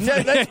up, Rolfe.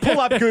 yeah. Let's pull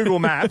up Google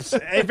Maps.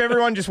 If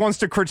everyone just wants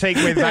to critique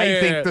where they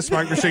think the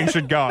smoke machine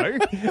should go.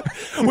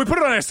 We put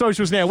it on our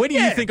socials now. Where do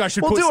you think I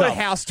should put We'll do stuff? a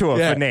house tour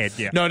for Ned.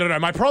 Yeah. No.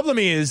 My problem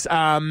is,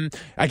 okay,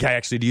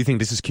 actually, do you think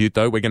this is cute,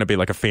 though? We're going to be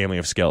like a family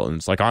of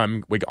skeletons. Like,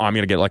 I'm going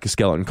to get like a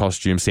skeleton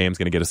costume. Sam's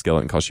going to get a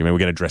skeleton costume. And we're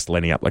going to dress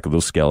Lenny up like a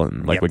little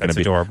skeleton. Like, we're going to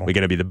be adorable. We're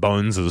going to be the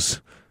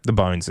Boneses. The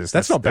Boneses.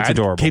 That's not bad. That's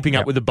adorable. Keeping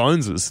up with the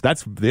Boneses.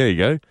 There you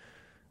go.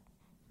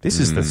 This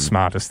is the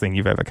smartest thing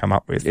you've ever come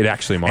up with. It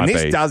actually might be. be.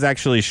 And this does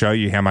actually show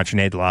you how much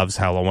Ned loves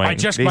Halloween.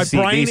 This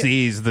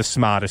is the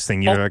smartest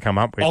thing you've ever come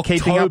up with.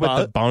 Keeping up with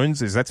the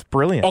Boneses. That's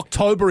brilliant.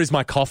 October is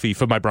my coffee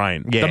for my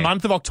brain. Yeah. The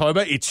month of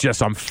October, it's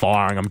just I'm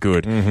firing. I'm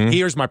good.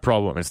 Here's my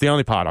problem. It's the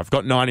only part. I've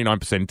got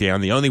 99%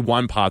 down. The only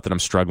one part that I'm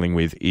struggling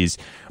with is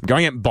I'm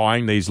going out and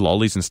buying these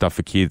lollies and stuff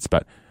for kids,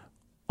 but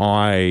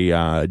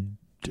I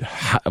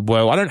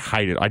don't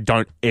hate it. I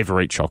don't ever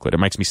eat chocolate.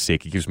 It makes me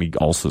sick. It gives me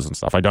ulcers and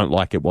stuff. I don't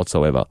like it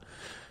whatsoever.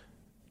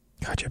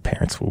 God, your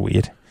parents were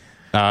weird.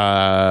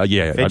 Yeah.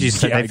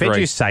 They fed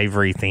you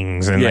savoury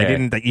things, and they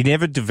didn't. You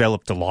never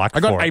developed a like for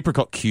it. I got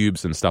apricot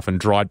cubes and stuff, and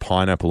dried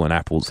pineapple and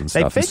apples and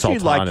stuff. They fed you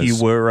like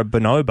you were a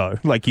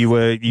bonobo, like you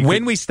were.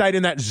 When we stayed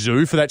in that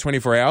zoo for that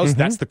 24 hours,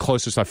 that's the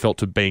closest I felt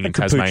to being in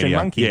Tasmania.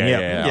 Monkey.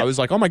 Yeah. I was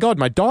like, oh my god,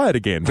 my diet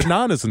again,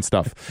 bananas and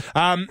stuff.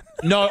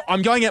 No,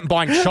 I'm going out and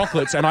buying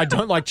chocolates, and I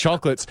don't like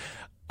chocolates.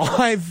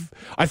 I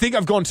think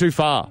I've gone too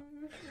far.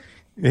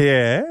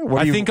 Yeah,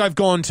 I think I've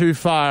gone too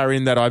far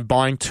in that I'm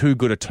buying too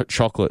good at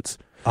chocolates.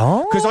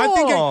 Oh, because I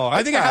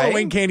think a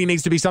Halloween candy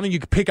needs to be something you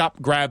can pick up,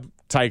 grab,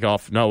 take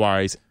off, no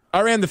worries,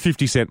 around the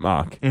 50-cent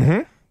mark.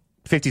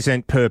 50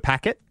 cent per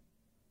packet.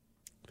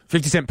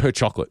 50 cent per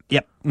chocolate.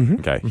 Yep.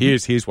 Okay.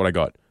 Here's what I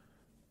got.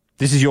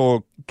 This is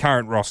your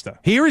current roster.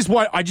 Here is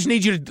what I just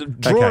need you to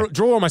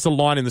draw almost a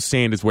line in the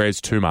sand is where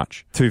it's too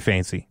much. Too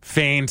fancy.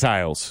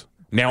 Fantails.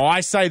 Now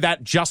I say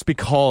that just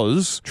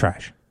because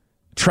trash,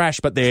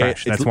 but they're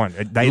trash. That's one.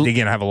 They're going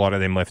to have a lot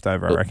of them left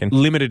over, I reckon.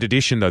 Limited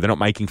edition, though. They're not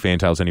making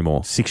Fantails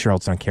anymore.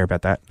 6-year-olds don't care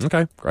about that.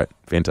 Okay, great.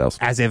 Fantails.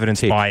 As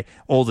evidenced by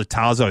all the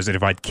Tarzos that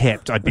if I'd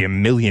kept, I'd be a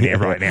millionaire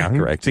right now.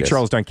 Correct.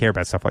 6-year-olds don't care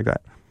about stuff like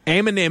that.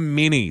 M&M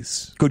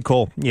minis. Good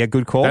call. Yeah,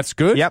 good call. That's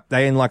good? Yep.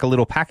 They in like a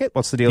little packet.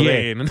 What's the deal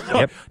there?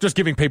 Yep. Just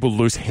giving people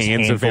loose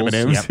hands of M&Ms.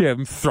 Yep.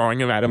 Yeah, throwing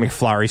them at them.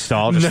 McFlurry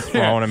style, just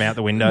throwing them out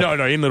the window.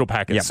 No, in little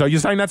packets. Yep. So you're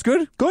saying that's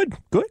good? Good.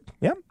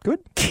 Yeah, good.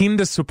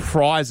 Kinder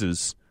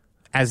Surprises.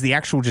 As the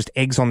actual just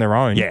eggs on their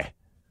own. Yeah.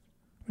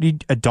 Are you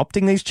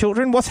adopting these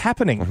children? What's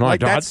happening? No, I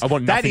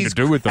want nothing to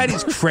do with them. That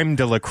is creme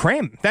de la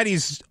creme. That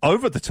is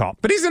over the top.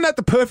 But isn't that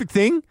the perfect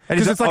thing?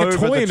 Because it's like a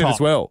toy in it as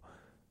well.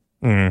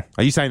 Mm.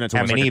 Are you saying that's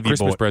almost like a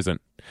Christmas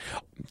present?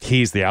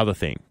 Here's the other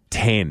thing.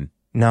 10.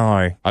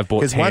 No. I've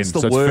bought 10. Because once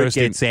the word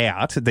gets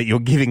out that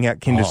you're giving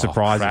out Kinder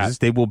Surprises, crap.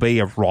 there will be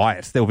a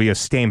riot. There will be a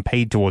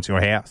stampede towards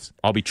your house.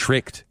 I'll be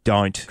tricked.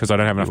 Don't. Because I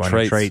don't have enough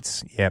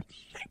treats. Yep.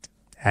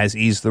 As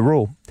is the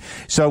rule.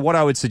 So what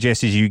I would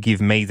suggest is you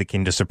give me the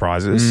Kinder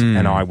Surprises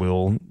and I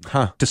will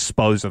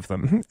dispose of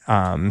them.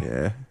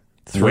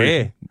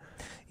 Where?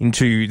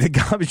 Into the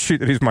garbage chute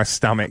that is my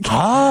stomach.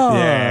 Oh,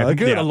 yeah,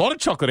 good. Yeah. A lot of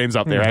chocolate ends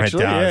up there,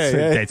 actually.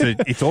 It does.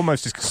 It's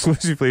almost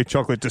exclusively a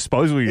chocolate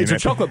disposal unit. It's a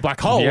chocolate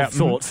black hole of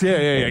sorts.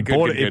 Yeah.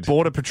 Good.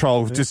 Border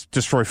Patrol just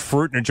destroy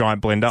fruit in a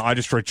giant blender. I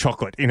destroy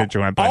chocolate in a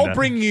giant blender. I'll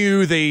bring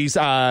you these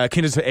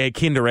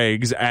Kinder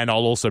eggs, and I'll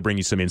also bring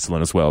you some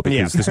insulin as well,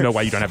 because there's no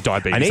way you don't have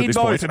diabetes I need at this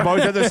both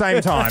point. At the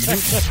same time.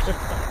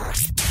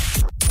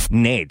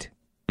 Ned,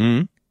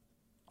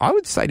 I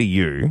would say to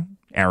you,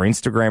 our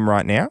Instagram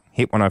right now,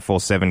 hit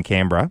 1047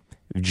 Canberra,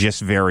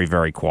 just very,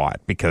 very quiet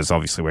because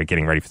obviously we're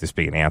getting ready for this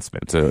big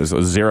announcement. It's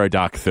a 0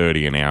 dark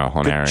 30 an hour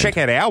on our check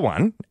out our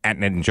one at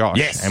Ned and Josh.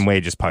 Yes. And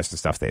we're just posting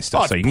stuff there.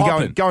 So you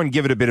poppin'. can go and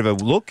give it a bit of a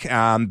look.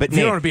 But if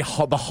you don't want to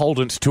be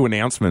beholden to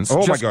announcements,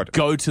 my God,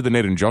 go to the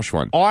Ned and Josh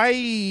one.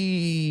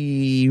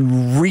 I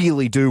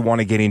really do want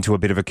to get into a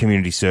bit of a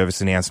community service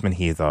announcement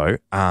here, though.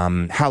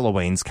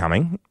 Halloween's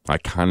coming. I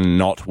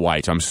cannot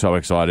wait. I'm so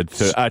excited.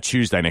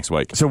 Tuesday next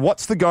week. So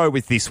what's the go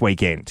with this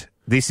weekend?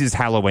 This is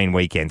Halloween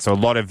weekend, so a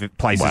lot of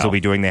places will be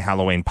doing their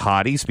Halloween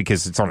parties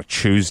because it's on a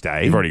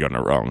Tuesday. You've already gotten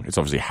it wrong. It's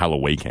obviously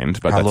Halloween,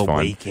 but that's fine.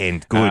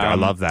 Halloween, good. I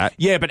love that.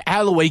 Yeah, but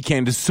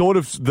Halloween is sort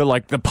of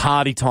the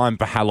party time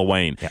for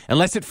Halloween. Yep.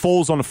 Unless it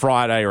falls on a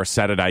Friday or a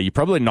Saturday, you're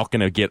probably not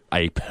going to get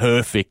a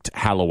perfect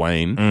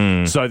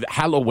Halloween. So the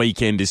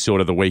Halloween is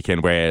sort of the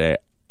weekend where,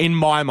 in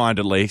my mind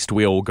at least,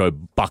 we all go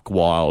buck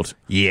wild.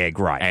 Yeah,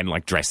 great. And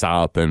like dress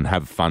up and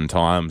have fun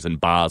times, and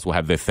bars will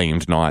have their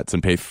themed nights,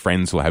 and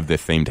friends will have their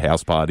themed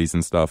house parties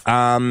and stuff.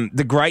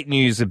 The great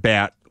news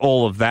about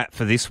all of that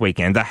for this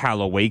weekend, the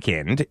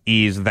Halloween,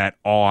 is that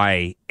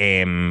I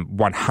am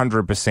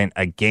 100%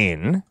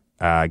 again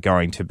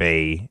going to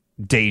be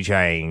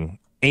DJing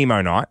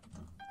Emo Night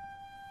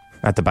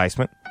at the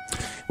Basement.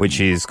 which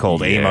is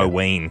called Emo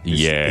Ween.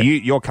 Yeah.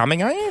 You're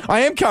coming, are you? I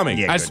am coming.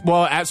 Yeah,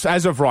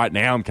 as of right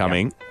now, I'm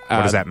coming.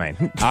 What does that mean?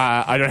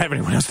 I don't have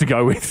anyone else to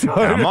go with. So.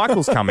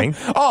 Michael's coming.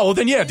 Oh, well,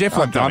 then yeah,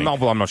 definitely I'm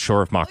not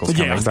sure if Michael's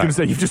coming. Yeah, I was going to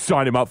say, you've just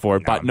signed him up for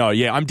it. But no,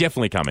 yeah, I'm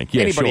definitely coming.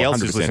 Yeah, Anybody sure,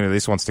 else who's 100%. listening to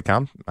this wants to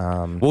come?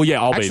 Well,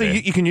 yeah, I'll be there.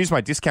 Actually, you can use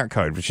my discount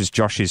code, which is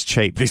Josh is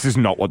cheap. This is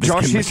not what this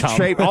Josh can is become.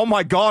 cheap. Oh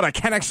my God, I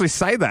can't actually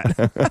say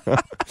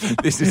that.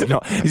 This is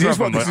not. Is this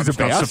what this is I'm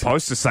about? not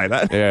supposed to say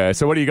that. Yeah,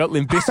 so what do you got?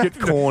 Limp Bizkit,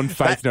 Corn,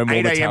 Faith No More,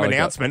 8 a.m. Metallica.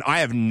 announcement.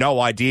 I have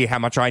no idea how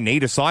much I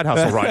need a side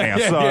hustle right now.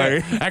 Yeah, so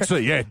yeah.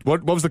 Actually, yeah.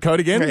 What was the code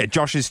again? Yeah,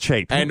 Josh is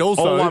cheap. And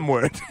also, all one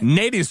word.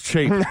 Ned is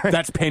cheap.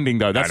 That's pending,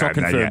 though. That's not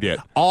confirmed yet.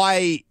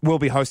 I will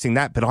be hosting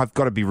that, but I've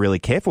got to be really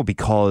careful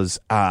because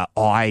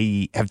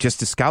I have just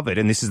discovered,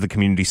 and this is the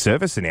community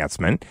service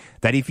announcement,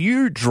 that if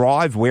you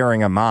drive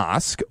wearing a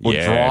mask or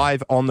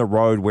drive on the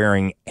road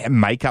wearing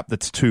makeup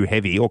that's too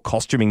heavy or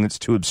costuming that's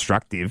too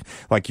obstructive,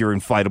 like your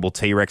inflatable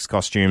T-Rex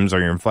costumes or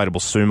your inflatable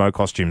sumo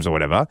costumes or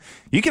whatever,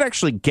 you can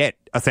actually get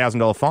a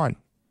 $1,000 fine.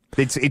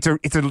 It's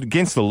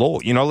against the law.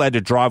 You're not allowed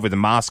to drive with a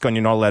mask on.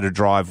 You're not allowed to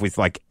drive with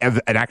like an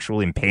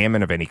actual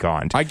impairment of any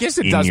kind. I guess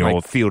it in does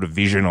your field of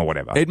vision or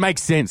whatever. It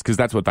makes sense because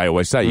that's what they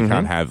always say. You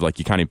can't have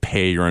you can't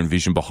impair your own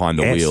vision behind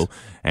the wheel,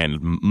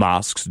 and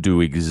masks do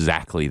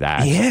exactly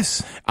that.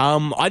 Yes.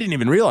 I didn't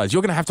even realize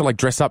you're going to have to like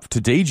dress up to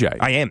DJ.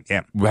 I am.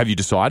 Yeah. Have you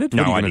decided?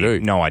 No what are you idea. gonna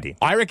do? No idea.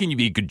 I reckon you'd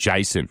be a good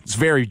Jason. It's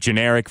very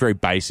generic, very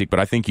basic, but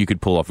I think you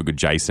could pull off a good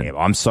Jason. Yeah,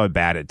 I'm so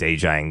bad at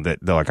DJing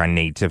that like I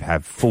need to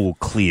have full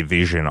clear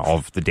vision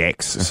of the decks.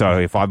 So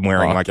if I'm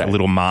wearing like a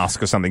little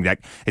mask or something, that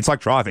it's like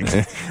driving.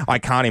 I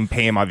can't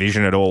impair my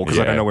vision at all because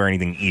I don't know where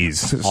anything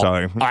is.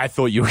 So I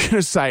thought you were going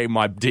to say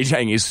my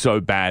DJing is so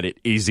bad it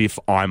is if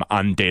I'm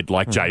undead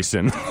like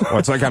Jason. Well,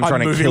 it's like I'm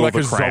trying to kill like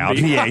the crowd.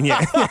 Zombie.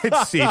 Yeah.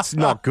 It's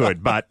not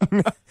good, but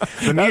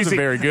the music,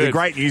 very good. The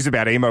great news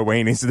about Emo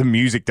Ween is the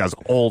music does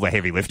all the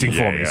heavy lifting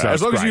for me. So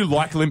as long as great. you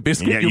like Limp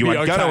Bizkit, you you'll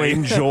are be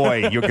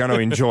okay. You're going to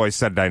enjoy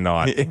Saturday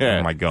night. Yeah.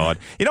 Oh my God!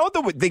 You know what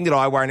the thing that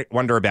I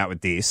wonder about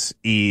with this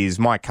is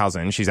my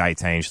cousin. She's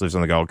 18. She lives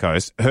on the Gold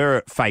Coast.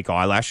 Her fake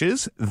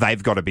eyelashes,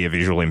 they've got to be a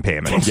visual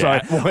impairment.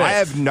 Yeah. So I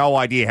have no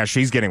idea how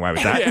she's getting away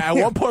with that. Yeah, at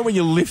what point when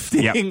you're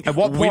lifting At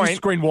what point,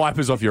 windscreen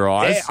wipers off your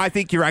eyes? Yeah, I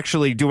think you're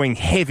actually doing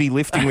heavy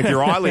lifting with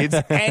your eyelids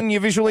and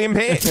you're visually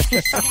impaired.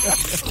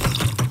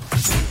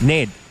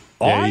 Ned,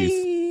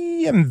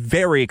 I am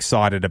very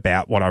excited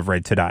about what I've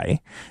read today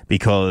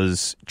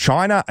because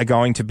China are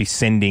going to be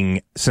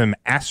sending some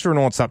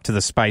astronauts up to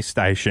the space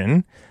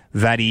station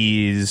that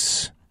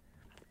is...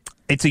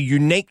 It's a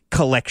unique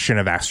collection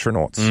of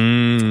astronauts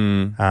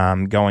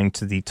going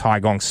to the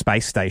Taigong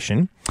space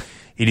station.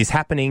 It is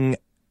happening.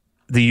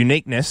 The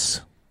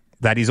uniqueness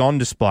that is on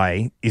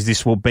display is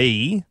this will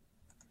be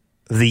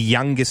the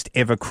youngest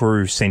ever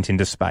crew sent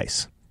into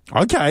space.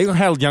 Okay,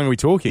 how young are we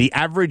talking? The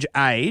average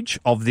age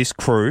of this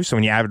crew, so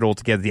when you add it all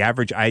together, the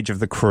average age of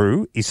the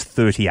crew is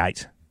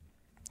 38.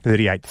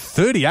 38.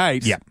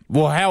 38? Yeah.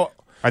 Well, how...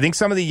 I think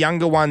some of the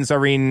younger ones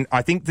are in...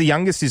 I think the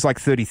youngest is like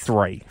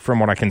 33 from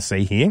what I can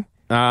see here.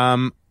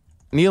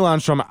 Neil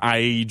Armstrong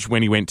age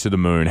when he went to the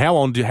moon. How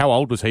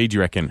old was he, do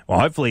you reckon? Well,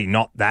 hopefully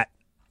not that,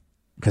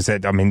 because,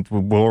 I mean,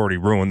 we'll already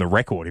ruin the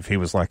record if he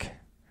was like...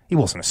 He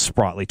wasn't a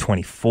sprightly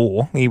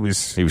 24. He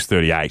was 38.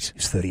 He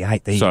was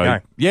 38. There you go.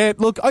 Yeah,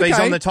 look, okay. So he's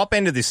on the top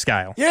end of this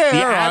scale. Yeah,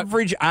 the all right.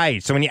 average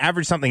age. So when you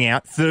average something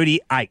out,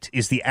 38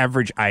 is the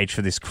average age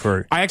for this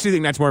crew. I actually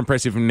think that's more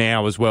impressive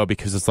now as well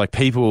because it's like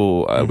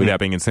people, without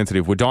being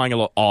insensitive, were dying a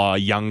lot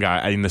younger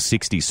in the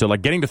 60s. So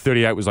like getting to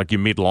 38 was like your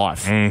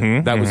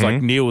midlife. That was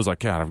like, Neil was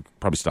like, God, I'll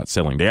probably start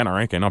settling down, I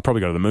reckon. I'll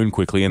probably go to the moon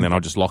quickly and then I'll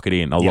just lock it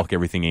in. I'll lock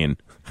everything in.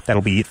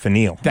 That'll be it for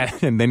Neil.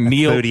 And then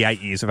Neil...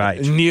 38 years of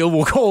age. Neil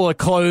will call a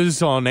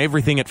close on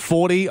everything at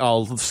 40.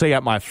 I'll see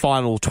out my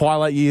final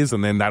twilight years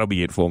and then that'll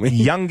be it for me.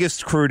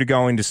 Youngest crew to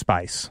go into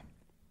space,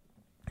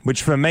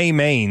 which for me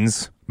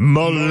means...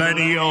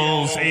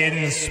 Millennials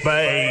in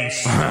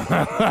space.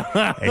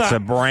 It's a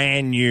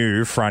brand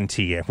new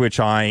frontier, which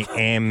I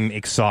am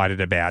excited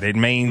about. It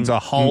means a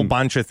whole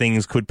bunch of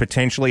things could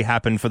potentially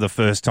happen for the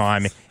first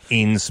time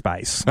in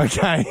space.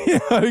 Okay,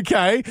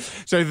 okay.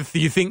 So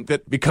you think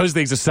that because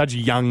these are such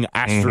young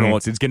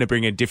astronauts, it's going to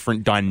bring a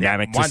different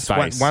dynamic to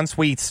space? Once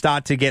we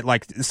start to get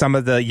like some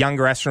of the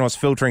younger astronauts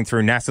filtering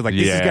through NASA, like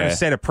this is going to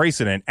set a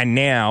precedent, and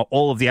now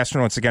all of the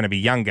astronauts are going to be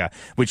younger,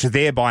 which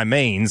thereby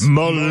means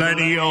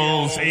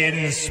millennials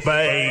in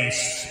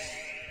space.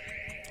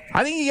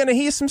 I think you're going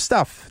to hear some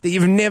stuff that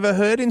you've never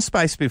heard in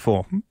space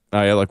before.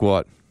 Oh, yeah, like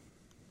what?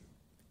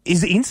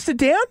 Is Insta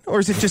down, or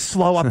is it just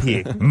slow up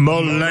here?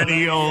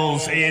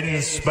 Millennials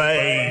in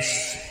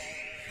space.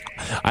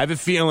 I have a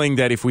feeling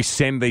that if we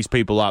send these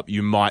people up,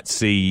 you might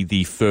see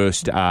the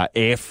first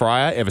air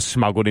fryer ever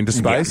smuggled into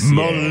space. Yeah.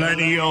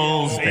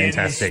 Millennials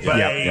fantastic. in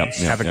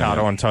space. Yep.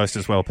 Avocado on toast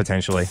as well,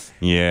 potentially.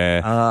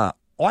 Yeah.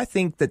 I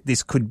think that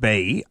this could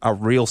be a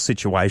real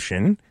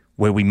situation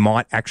where we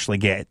might actually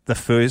get the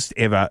first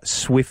ever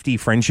Swifty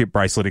friendship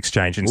bracelet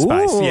exchange in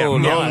space. Ooh, Yeah,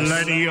 nice.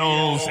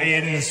 Millennials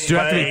in space. You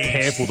have to be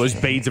careful. Those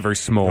beads are very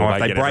small. If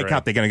they get break everywhere.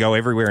 up, they're going to go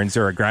everywhere in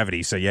zero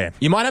gravity. So, yeah.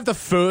 You might have the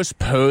first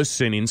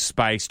person in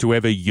space to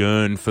ever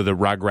yearn for the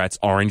Rugrats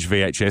orange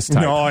VHS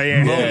tape. Oh,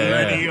 yeah.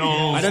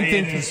 Millennials I don't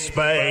think- in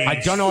space.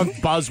 I don't know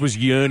if Buzz was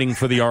yearning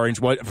for the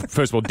orange. Well,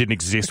 first of all, it didn't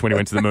exist when he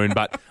went to the moon,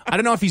 but I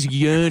don't know if he's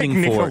yearning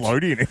for it.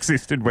 Nickelodeon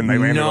existed when they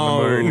landed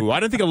on the moon.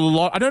 I don't think a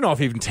lot. I don't know if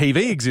even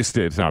TV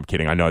existed. No, I'm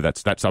kidding. I know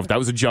that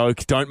was a joke.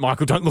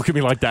 Michael, don't look at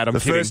me like that. I'm The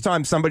kidding. first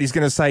time somebody's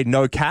going to say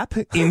no cap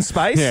in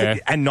space Yeah.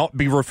 and not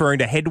be referring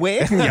to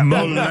headwear.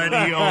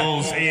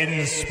 Millennials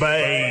in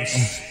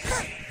space.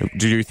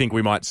 Do you think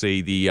we might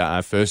see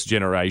the first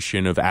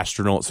generation of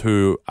astronauts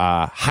who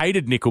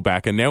hated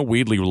Nickelback and now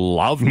weirdly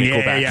love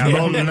Nickelback? Yeah.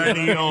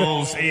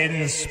 Millennials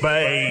in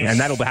space. And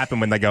that'll happen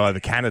when they go over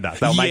Canada.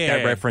 They'll make that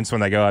Yeah. reference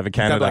when they go over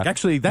Canada. like,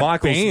 actually, that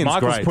Michael's band's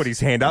Michael's great. put his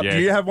hand up. Yeah. Do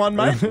you have one,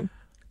 mate?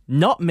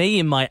 Not me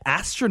in my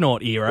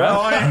astronaut era.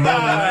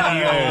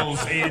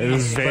 Millennials in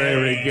space.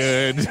 Very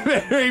good.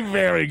 Very,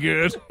 very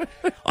good.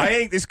 I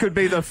think this could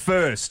be the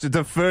first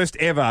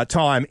ever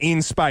time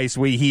in space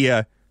we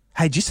hear,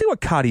 hey, did you see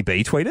what Cardi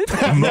B tweeted?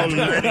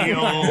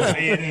 Millennials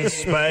in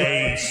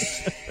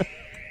space.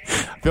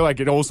 I feel like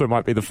it also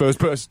might be the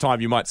first time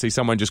you might see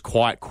someone just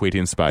quiet quit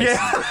in space.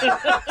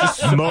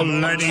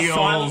 Millennials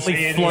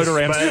Silently in float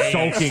around space.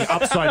 sulking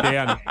upside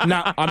down.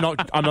 No, I'm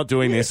not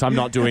doing this. I'm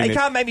not doing They this.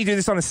 can't make me do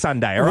this on a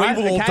Sunday, all right?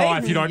 We will all Okay? die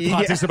if you don't Yeah.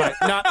 participate.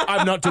 No,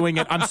 I'm not doing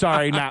it. I'm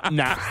sorry. No.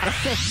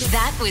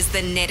 That was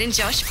the Ned and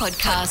Josh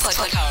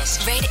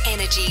podcast. Red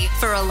Energy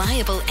for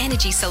reliable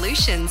energy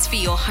solutions for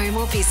your home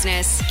or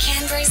business.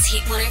 Canberra's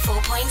Hit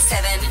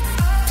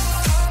 104.7.